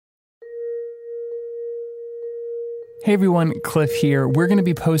Hey everyone, Cliff here. We're going to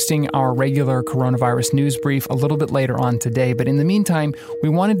be posting our regular coronavirus news brief a little bit later on today, but in the meantime, we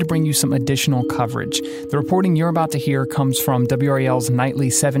wanted to bring you some additional coverage. The reporting you're about to hear comes from WRAL's nightly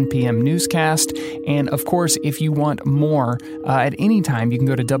 7 p.m. newscast, and of course, if you want more at any time, you can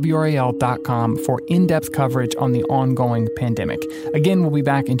go to WRAL.com for in-depth coverage on the ongoing pandemic. Again, we'll be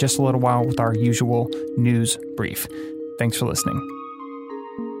back in just a little while with our usual news brief. Thanks for listening.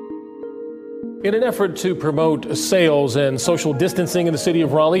 In an effort to promote sales and social distancing in the city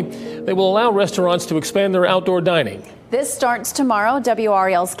of Raleigh, they will allow restaurants to expand their outdoor dining. This starts tomorrow.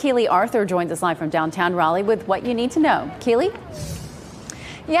 WRAL's Keely Arthur joins us live from downtown Raleigh with what you need to know. Keely?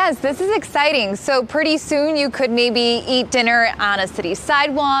 Yes, this is exciting. So pretty soon you could maybe eat dinner on a city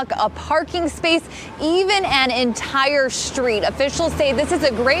sidewalk, a parking space, even an entire street. Officials say this is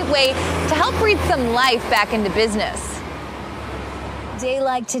a great way to help breathe some life back into business. Day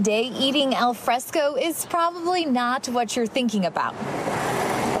like today, eating al fresco is probably not what you're thinking about.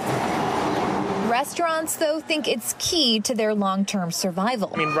 Restaurants, though, think it's key to their long-term survival.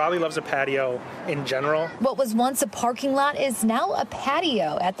 I mean, Raleigh loves a patio in general. What was once a parking lot is now a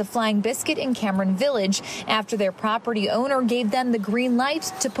patio at the Flying Biscuit in Cameron Village after their property owner gave them the green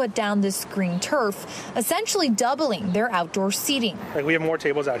light to put down this green turf, essentially doubling their outdoor seating. Like, we have more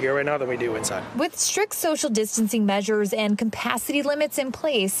tables out here right now than we do inside. With strict social distancing measures and capacity limits in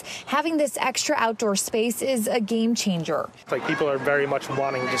place, having this extra outdoor space is a game changer. Like, people are very much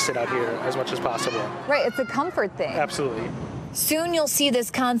wanting to sit out here as much as possible. Right, it's a comfort thing. Absolutely. Soon you'll see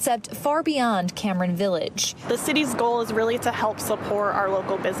this concept far beyond Cameron Village. The city's goal is really to help support our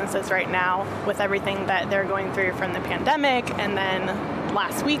local businesses right now with everything that they're going through from the pandemic and then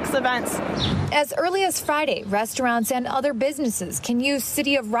last week's events. As early as Friday, restaurants and other businesses can use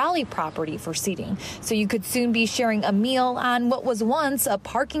City of Raleigh property for seating. So you could soon be sharing a meal on what was once a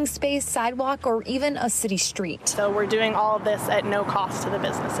parking space, sidewalk, or even a city street. So we're doing all of this at no cost to the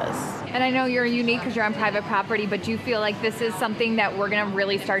businesses. And I know you're unique because you're on private property, but do you feel like this is something that we're going to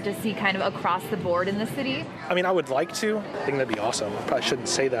really start to see kind of across the board in the city? I mean, I would like to. I think that'd be awesome. I probably shouldn't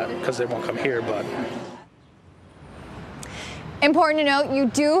say that because they won't come here, but... Important to note, you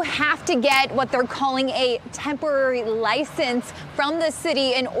do have to get what they're calling a temporary license from the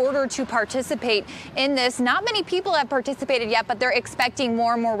city in order to participate in this. Not many people have participated yet, but they're expecting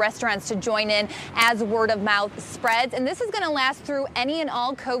more and more restaurants to join in as word of mouth spreads. And this is going to last through any and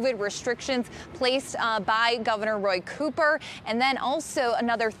all COVID restrictions placed by Governor Roy Cooper, and then also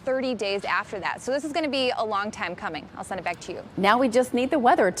another 30 days after that. So this is going to be a long time coming. I'll send it back to you. Now we just need the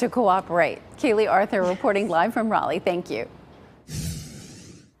weather to cooperate. Keely Arthur reporting live from Raleigh. Thank you.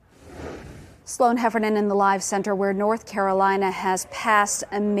 Sloan Heffernan in the Live Center, where North Carolina has passed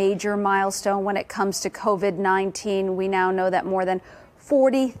a major milestone when it comes to COVID-19. We now know that more than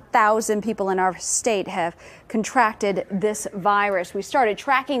 40,000 people in our state have contracted this virus. We started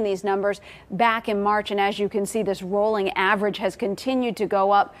tracking these numbers back in March, and as you can see, this rolling average has continued to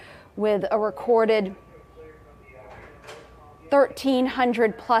go up with a recorded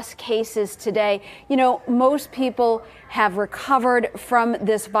 1,300 plus cases today. You know, most people have recovered from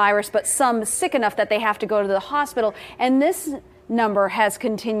this virus, but some sick enough that they have to go to the hospital. And this number has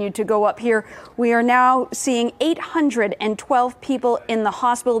continued to go up here. We are now seeing 812 people in the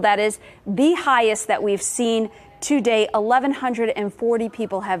hospital. That is the highest that we've seen today. 1,140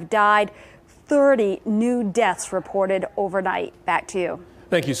 people have died. 30 new deaths reported overnight. Back to you.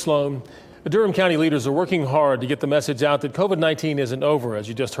 Thank you, Sloan. The Durham County leaders are working hard to get the message out that COVID-19 isn't over, as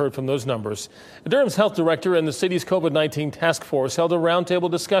you just heard from those numbers. Durham's health director and the city's COVID-19 task force held a roundtable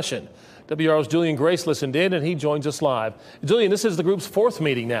discussion. WR's Julian Grace listened in, and he joins us live. Julian, this is the group's fourth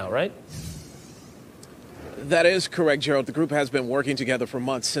meeting now, right? That is correct, Gerald. The group has been working together for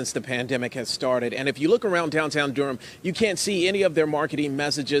months since the pandemic has started. And if you look around downtown Durham, you can't see any of their marketing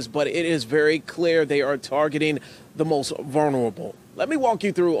messages, but it is very clear they are targeting the most vulnerable. Let me walk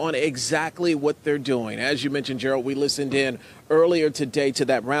you through on exactly what they're doing. As you mentioned, Gerald, we listened in earlier today to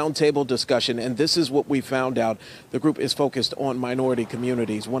that roundtable discussion, and this is what we found out. The group is focused on minority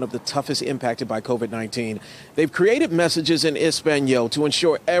communities, one of the toughest impacted by COVID-19. They've created messages in Espanol to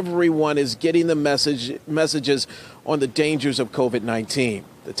ensure everyone is getting the messages on the dangers of COVID-19.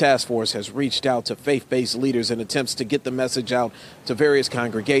 The task force has reached out to faith-based leaders in attempts to get the message out to various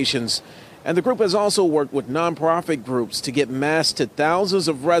congregations. And the group has also worked with nonprofit groups to get masks to thousands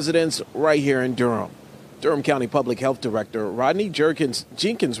of residents right here in Durham. Durham County Public Health Director Rodney Jenkins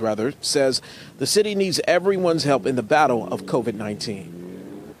says the city needs everyone's help in the battle of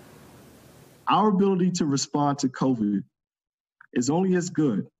COVID-19. Our ability to respond to COVID is only as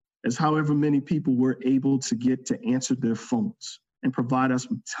good as however many people we're able to get to answer their phones and provide us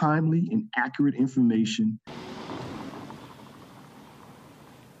with timely and accurate information.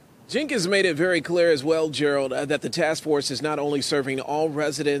 Jenkins made it very clear as well, Gerald, that the task force is not only serving all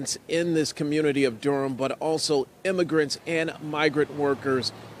residents in this community of Durham, but also immigrants and migrant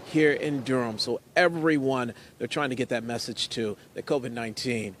workers here in Durham. So everyone they're trying to get that message to, that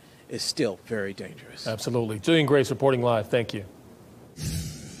COVID-19 is still very dangerous. Absolutely. Julian Grace reporting live. Thank you.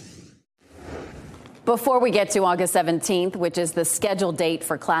 Before we get to August 17th, which is the scheduled date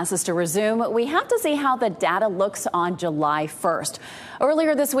for classes to resume, we have to see how the data looks on July 1st.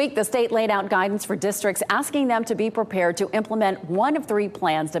 Earlier this week, the state laid out guidance for districts asking them to be prepared to implement one of three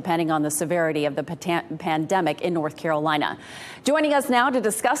plans depending on the severity of the pandemic in North Carolina. Joining us now to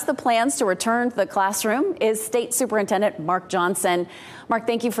discuss the plans to return to the classroom is State Superintendent Mark Johnson. Mark,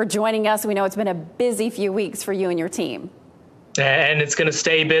 thank you for joining us. We know it's been a busy few weeks for you and your team. And it's going to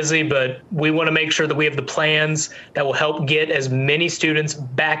stay busy, but we want to make sure that we have the plans that will help get as many students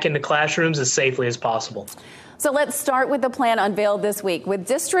back into classrooms as safely as possible. So let's start with the plan unveiled this week. With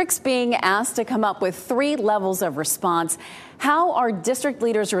districts being asked to come up with 3 levels of response, how are district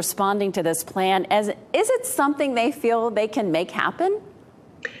leaders responding to this plan? Is it something they feel they can make happen?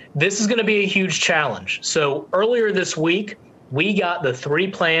 This is going to be a huge challenge. So earlier this week, we got the 3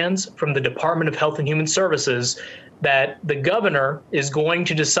 plans from the Department of Health and Human Services that the governor is going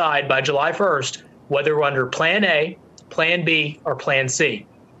to decide by July 1st whether we're under Plan A, Plan B, or Plan C.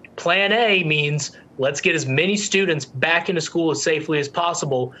 Plan A means let's get as many students back into school as safely as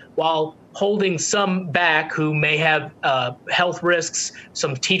possible while holding some back who may have health risks.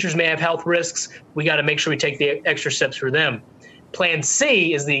 Some teachers may have health risks. We got to make sure we take the extra steps for them. Plan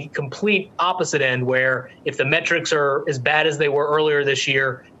C is the complete opposite end, where if the metrics are as bad as they were earlier this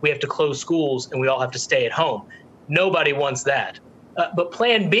year, we have to close schools and we all have to stay at home. Nobody wants that. But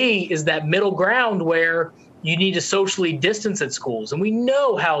Plan B is that middle ground where you need to socially distance at schools. And we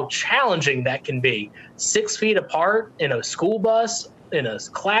know how challenging that can be. 6 feet apart in a school bus, in a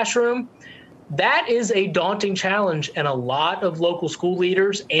classroom. That is a daunting challenge. And a lot of local school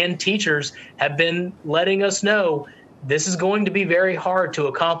leaders and teachers have been letting us know this is going to be very hard to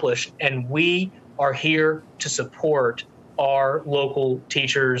accomplish. And we are here to support our local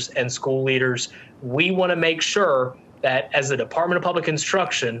teachers and school leaders. We want to make sure that as the Department of Public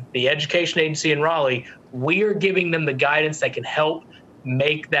Instruction, the education agency in Raleigh, we are giving them the guidance that can help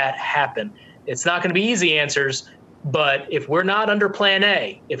make that happen. It's not going to be easy answers, but if we're not under Plan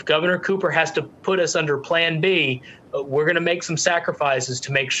A, if Governor Cooper has to put us under Plan B, we're going to make some sacrifices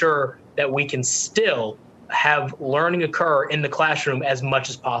to make sure that we can still have learning occur in the classroom as much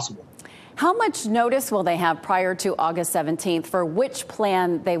as possible. How much notice will they have prior to August 17th for which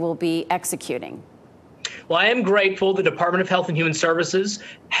plan they will be executing? Well, I am grateful the Department of Health and Human Services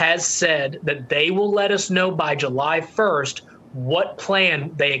has said that they will let us know by July 1st what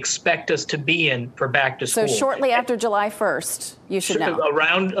plan they expect us to be in for back to school. So shortly after July 1st, you should know.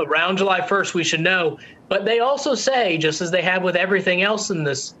 Around July 1st, we should know. But they also say, just as they have with everything else in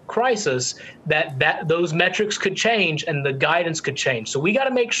this crisis, that those metrics could change and the guidance could change. So we got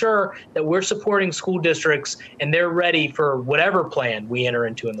to make sure that we're supporting school districts and they're ready for whatever plan we enter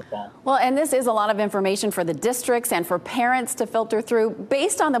into in the fall. Well, and this is a lot of information for the districts and for parents to filter through.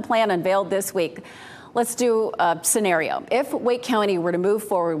 Based on the plan unveiled this week, let's do a scenario. If Wake County were to move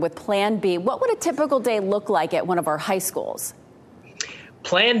forward with Plan B, what would a typical day look like at one of our high schools?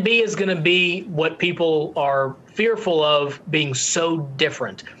 Plan B is going to be what people are fearful of being so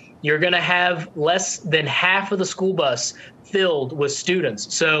different. You're going to have less than half of the school bus filled with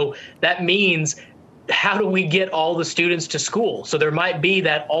students. So that means, how do we get all the students to school? So there might be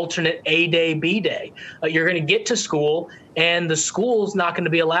that alternate A day, B day. You're going to get to school and the school's not going to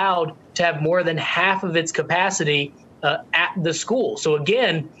be allowed to have more than half of its capacity at the school. So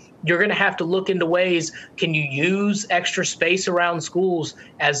again, you're going to have to look into ways, can you use extra space around schools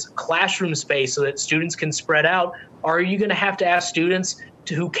as classroom space so that students can spread out? Or are you going to have to ask students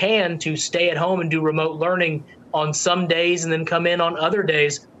who can to stay at home and do remote learning on some days and then come in on other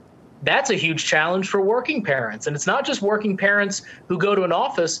days? That's a huge challenge for working parents. And it's not just working parents who go to an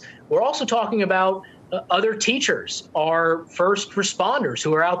office. We're also talking about other teachers, our first responders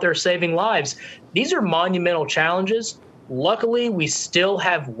who are out there saving lives. These are monumental challenges. Luckily, we still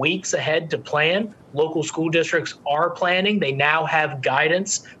have weeks ahead to plan. Local school districts are planning. They now have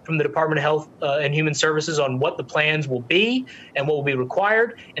guidance from the Department of Health and Human Services on what the plans will be and what will be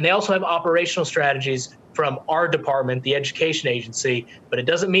required. And they also have operational strategies from our department, the education agency, but it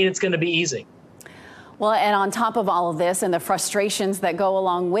doesn't mean it's going to be easy. Well, and on top of all of this and the frustrations that go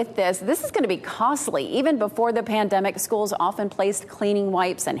along with this is going to be costly. Even before the pandemic, schools often placed cleaning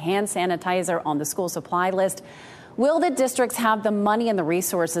wipes and hand sanitizer on the school supply list. Will the districts have the money and the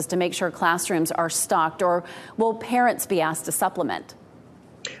resources to make sure classrooms are stocked, or will parents be asked to supplement?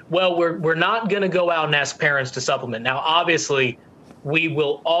 Well, we're not going to go out and ask parents to supplement. Now, obviously, we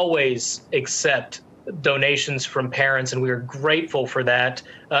will always accept donations from parents, and we are grateful for that.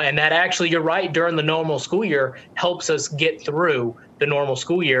 And that actually, you're right, during the normal school year helps us get through the normal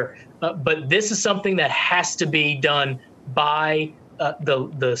school year. But this is something that has to be done by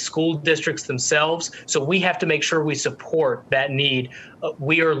the school districts themselves. So we have to make sure we support that need.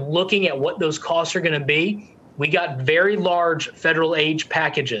 We are looking at what those costs are going to be. We got very large federal aid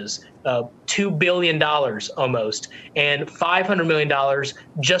packages, $2 billion almost, and $500 million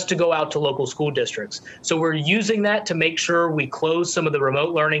just to go out to local school districts. So we're using that to make sure we close some of the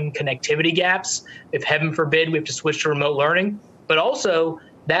remote learning connectivity gaps. If heaven forbid we have to switch to remote learning, but also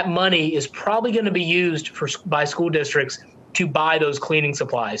that money is probably going to be used by school districts to buy those cleaning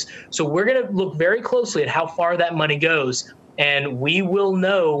supplies. So we're going to look very closely at how far that money goes, and we will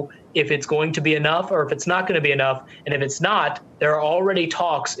know if it's going to be enough or if it's not going to be enough. And if it's not, there are already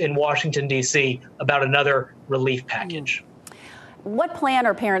talks in Washington, D.C. about another relief package. What plan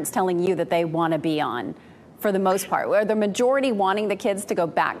are parents telling you that they want to be on for the most part? Are the majority wanting the kids to go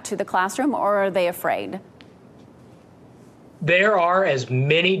back to the classroom, or are they afraid? There are as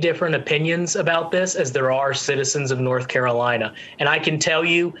many different opinions about this as there are citizens of North Carolina. And I can tell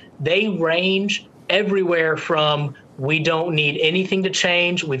you they range everywhere from we don't need anything to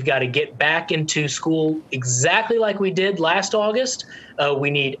change. We've got to get back into school exactly like we did last August.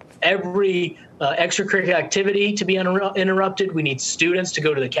 We need every extracurricular activity to be uninterrupted. We need students to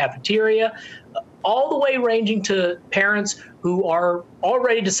go to the cafeteria, all the way ranging to parents who are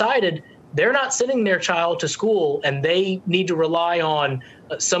already decided they're not sending their child to school and they need to rely on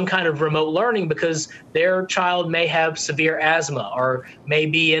some kind of remote learning because their child may have severe asthma or may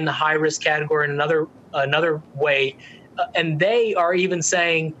be in the high risk category in another way. And they are even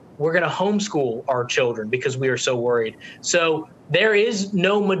saying we're going to homeschool our children because we are so worried. So there is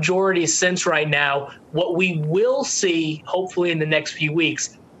no majority sense right now. What we will see, hopefully in the next few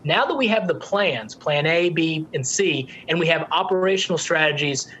weeks, now that we have the plans, plan A, B, and C, and we have operational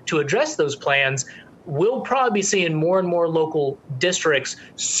strategies to address those plans, we'll probably be seeing more and more local districts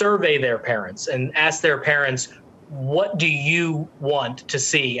survey their parents and ask their parents, what do you want to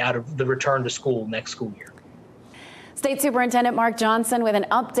see out of the return to school next school year? State Superintendent Mark Johnson with an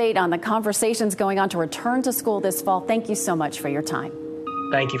update on the conversations going on to return to school this fall. Thank you so much for your time.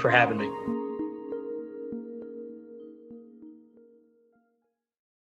 Thank you for having me.